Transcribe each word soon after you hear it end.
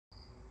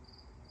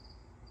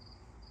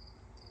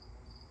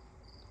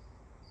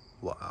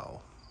Wow,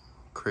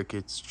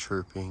 crickets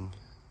chirping.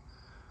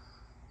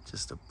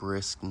 Just a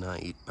brisk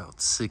night,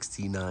 about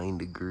 69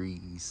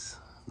 degrees.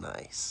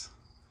 Nice.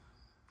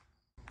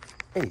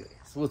 Anyways,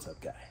 what's up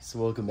guys?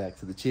 Welcome back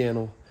to the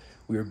channel.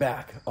 We are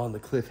back on the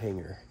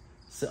cliffhanger.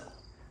 So,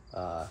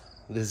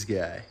 this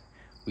guy,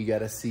 we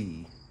gotta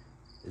see,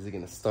 is it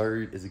gonna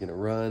start? Is it gonna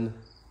run?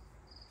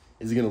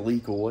 Is it gonna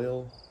leak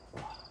oil?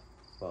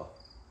 Well,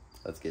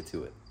 let's get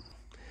to it.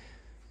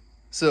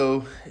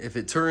 So, if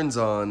it turns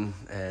on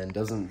and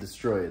doesn't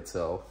destroy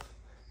itself,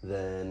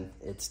 then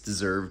it's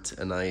deserved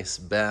a nice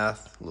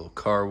bath, a little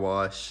car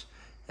wash,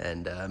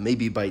 and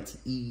maybe a bite to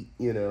eat,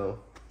 you know.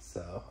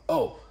 So,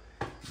 oh,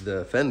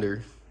 the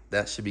fender,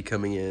 that should be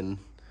coming in,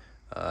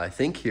 I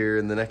think here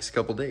in the next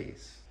couple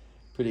days.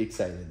 Pretty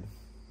excited.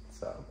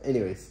 So,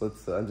 anyways,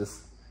 let's,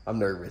 I'm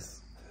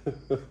nervous.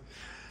 All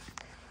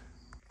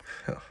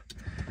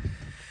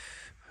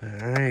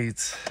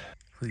right,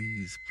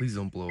 please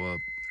don't blow up.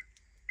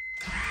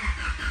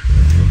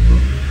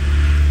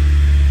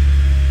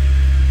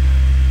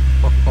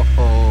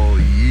 Oh,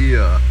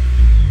 yeah.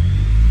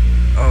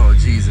 Oh,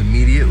 geez,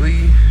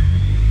 immediately.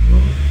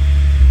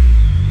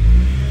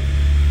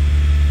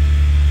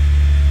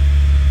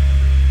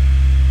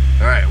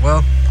 All right,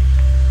 well,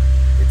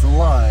 it's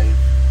alive.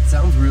 It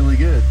sounds really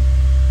good.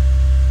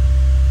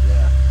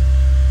 Yeah.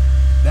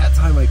 That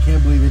time, I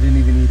can't believe it didn't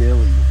even need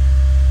Ellie.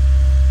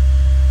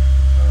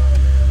 Oh,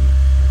 man.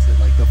 That's it,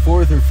 like the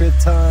 4th or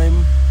 5th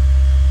time.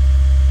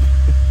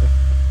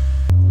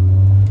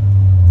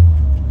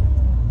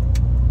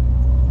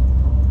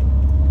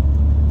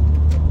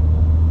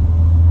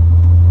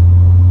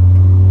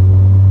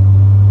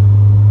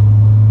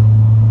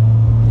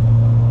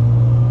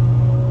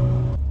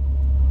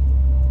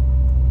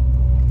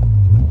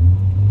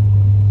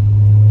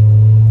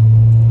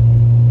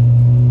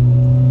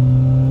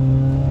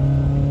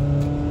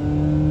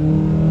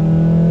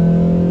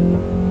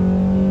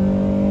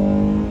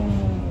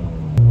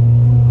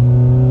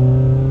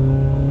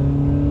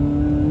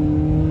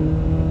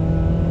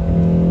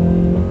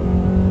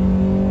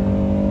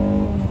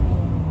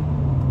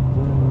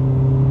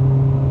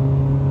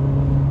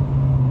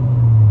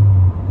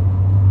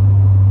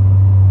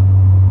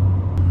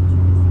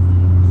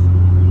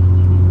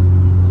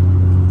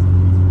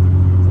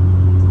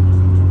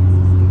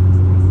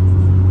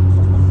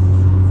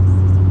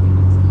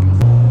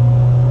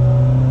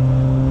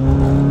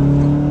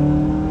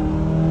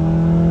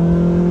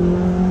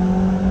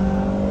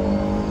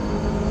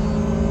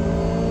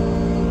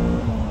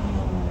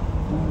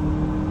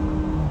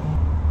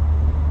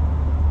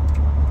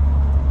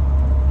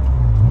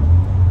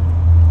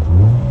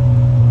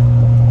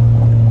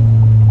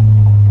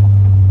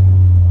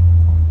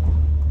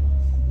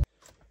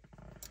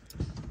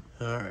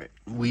 All right,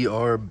 we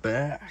are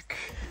back.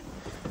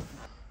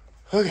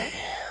 Okay,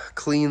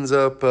 cleans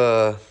up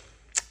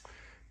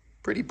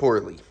pretty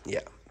poorly. Yeah,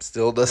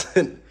 still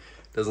doesn't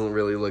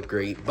really look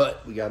great,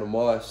 but we got them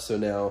washed, so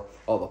now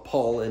all the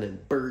pollen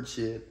and bird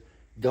shit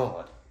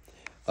gone.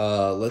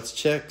 Let's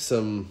check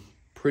some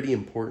pretty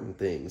important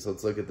things.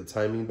 Let's look at the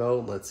timing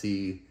belt. Let's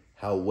see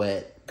how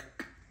wet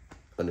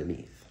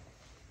underneath.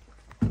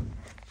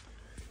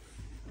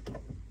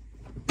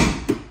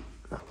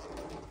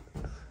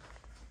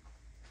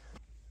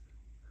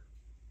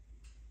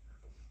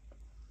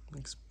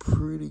 Looks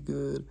pretty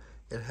good.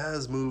 It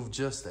has moved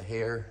just a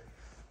hair,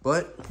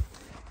 but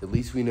at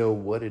least we know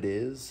what it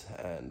is.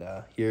 And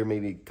here,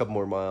 maybe a couple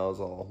more miles,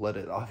 I'll let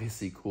it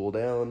obviously cool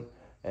down,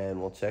 and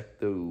we'll check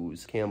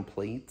those cam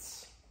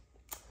plates.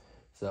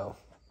 So,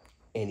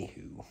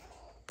 anywho,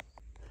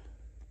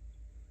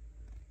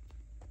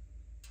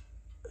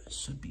 it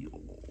should be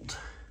old.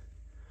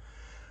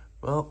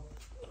 Well,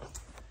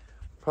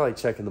 probably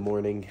check in the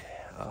morning,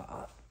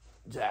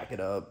 jack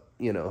it up,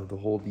 you know, the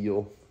whole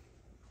deal.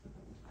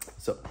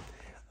 So,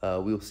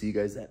 we'll see you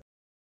guys then.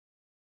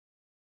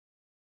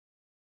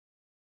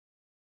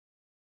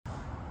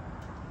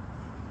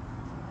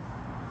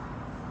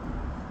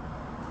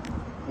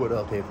 What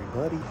up,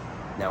 everybody?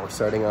 Now we're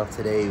starting off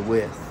today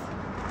with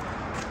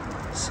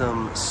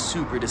some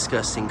super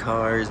disgusting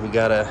cars. We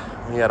gotta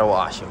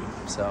wash them.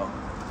 So,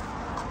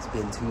 it's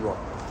been too long.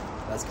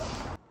 Let's go.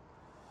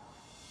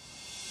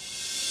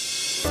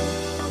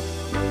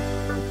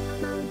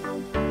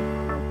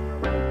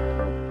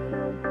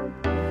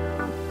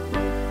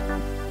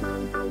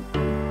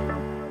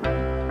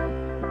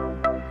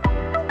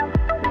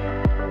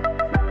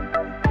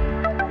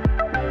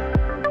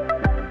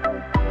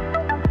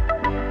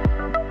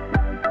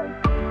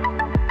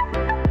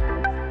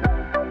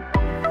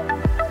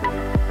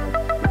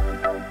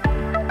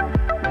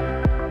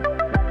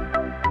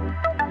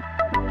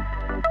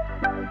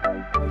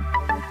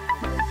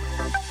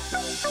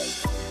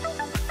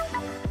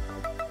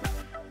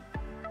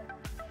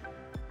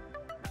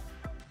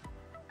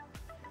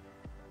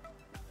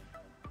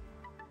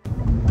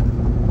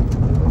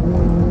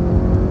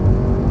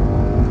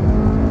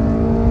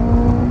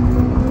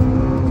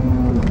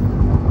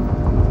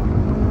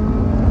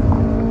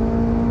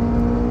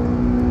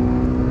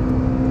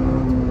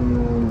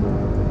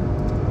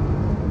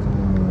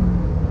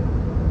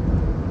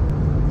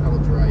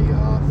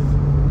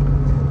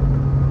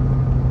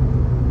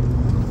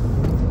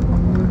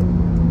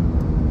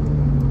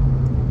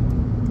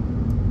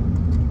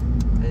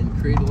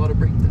 create a lot of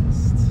brake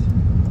dust.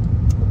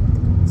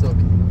 It's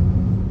okay.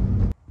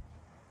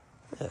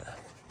 Yeah,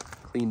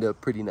 cleaned up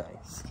pretty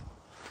nice.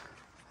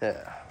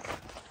 Yeah,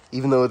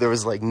 even though there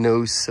was like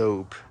no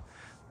soap,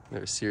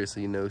 there was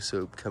seriously no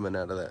soap coming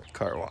out of that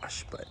car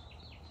wash, but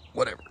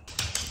whatever.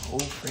 Oh,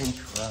 French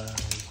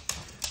fries.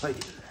 Hi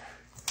there.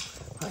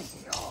 Hi.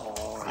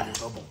 Oh,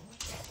 bubble.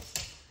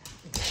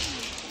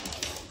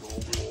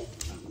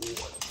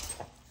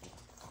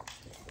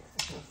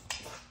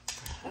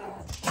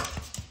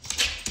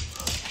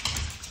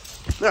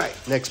 All right,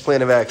 next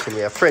plan of action, we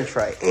have French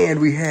fry,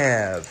 and we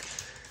have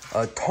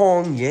a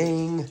Tong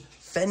Yang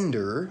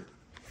fender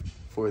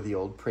for the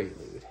old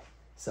Prelude.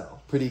 So,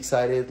 pretty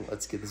excited.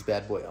 Let's get this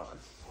bad boy on.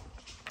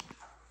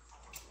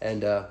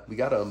 And we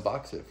gotta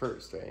unbox it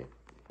first, right?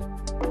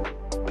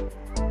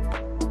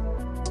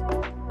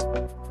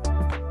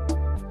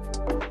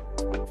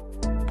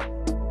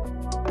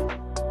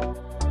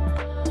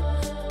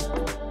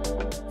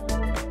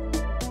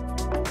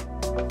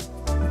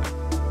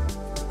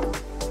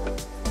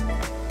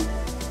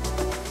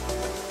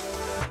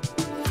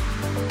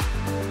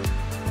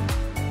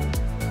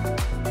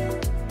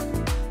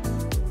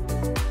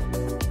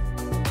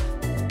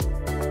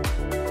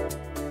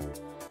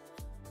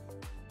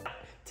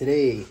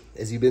 Today,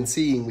 as you've been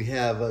seeing, we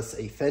have us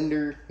a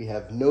fender, we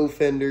have no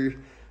fender,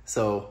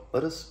 so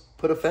let us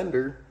put a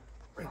fender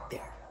right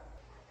there.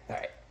 All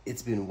right,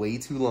 it's been way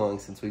too long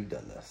since we've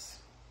done this.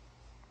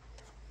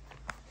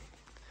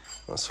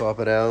 I'll swap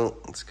it out,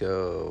 let's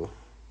go.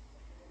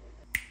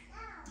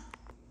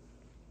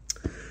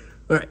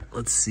 All right,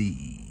 let's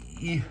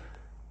see.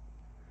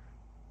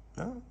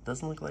 No,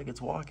 doesn't look like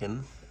it's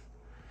walking.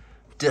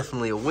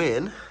 Definitely a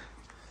win.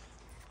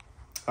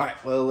 All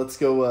right, well, let's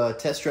go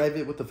test drive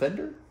it with the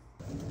fender.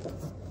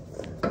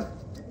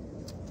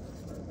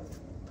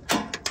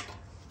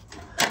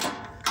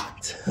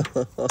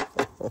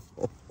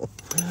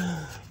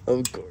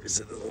 Of course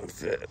it doesn't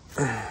fit.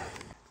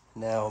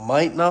 Now,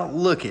 might not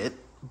look it,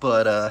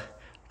 but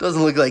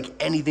doesn't look like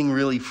anything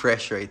really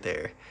fresh right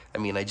there. I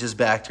mean, I just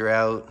backed her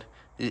out.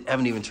 I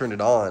haven't even turned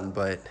it on,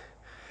 but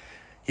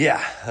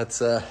yeah, let's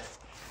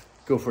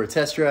go for a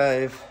test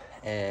drive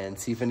and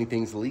see if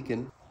anything's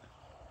leaking.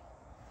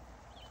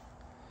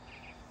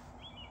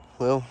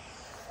 Well,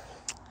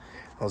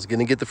 I was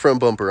gonna get the front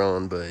bumper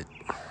on, but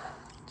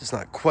just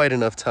not quite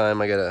enough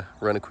time. I gotta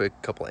run a quick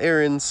couple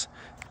errands.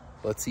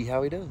 Let's see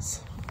how he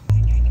does.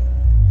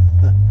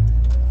 You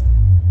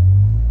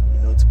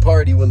know, it's a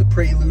party when the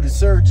Prelude is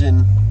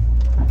surging.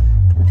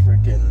 We're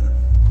freaking,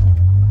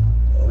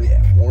 oh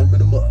yeah, warming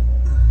them up.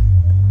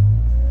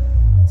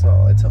 That's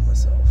all I tell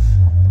myself.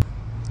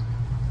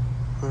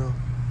 Well,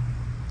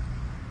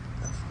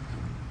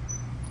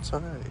 it's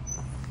all right.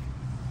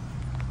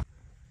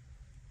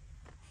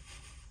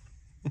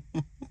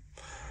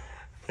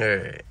 All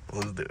right,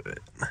 let's do it.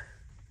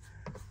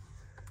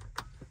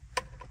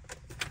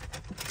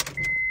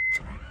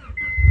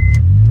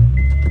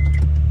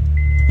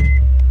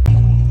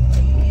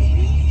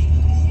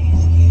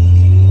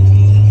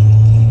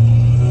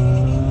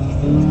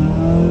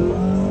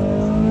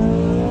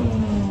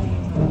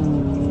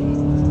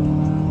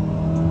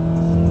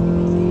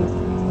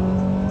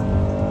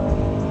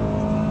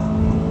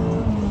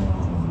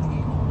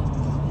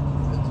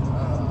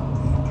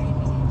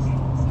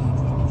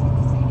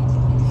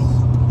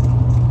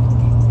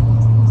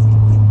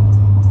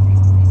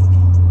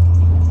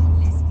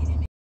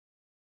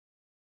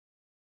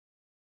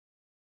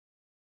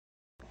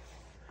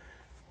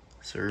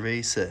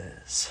 Survey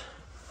says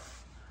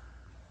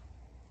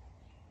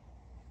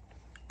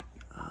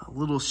a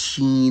little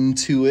sheen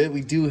to it. We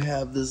do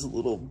have this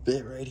little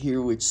bit right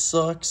here which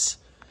sucks,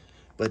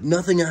 but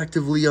nothing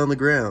actively on the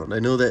ground. I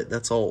know that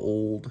that's all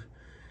old.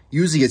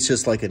 Usually it's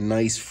just like a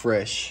nice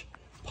fresh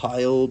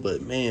pile,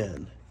 but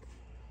man,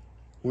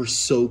 we're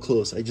so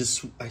close. I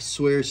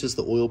swear it's just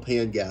the oil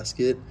pan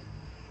gasket.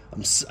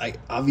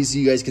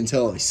 Obviously you guys can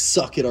tell I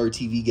suck at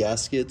RTV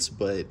gaskets,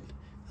 but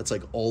that's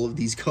like all of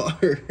these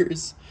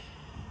cars.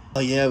 Oh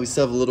yeah, we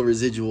still have a little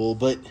residual,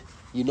 but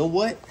you know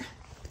what?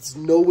 It's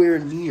nowhere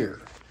near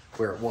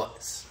where it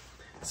was.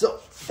 So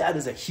that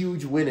is a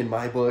huge win in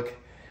my book.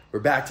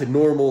 We're back to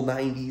normal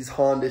 90s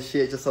Honda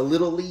shit, just a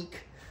little leak,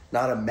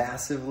 not a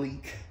massive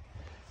leak.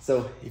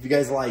 So if you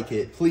guys like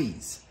it,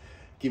 please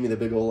give me the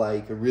big old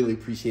like. I really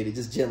appreciate it.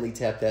 Just gently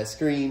tap that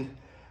screen.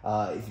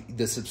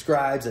 The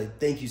subscribes, I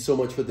thank you so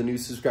much for the new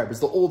subscribers,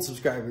 the old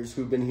subscribers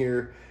who've been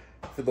here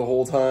for the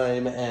whole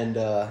time, and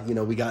you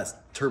know, we got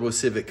Turbo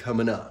Civic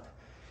coming up.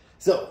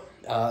 So,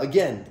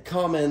 again,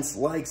 comments,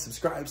 likes,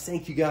 subscribes,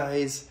 thank you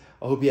guys.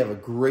 I hope you have a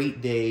great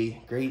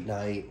day, great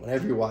night,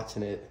 whenever you're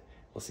watching it.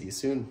 We'll see you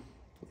soon.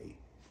 Wait.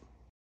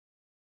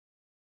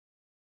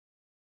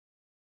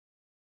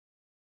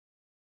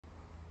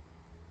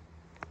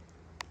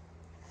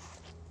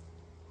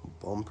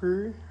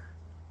 Bumper?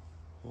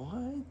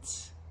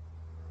 What?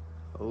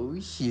 Oh,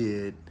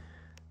 shit.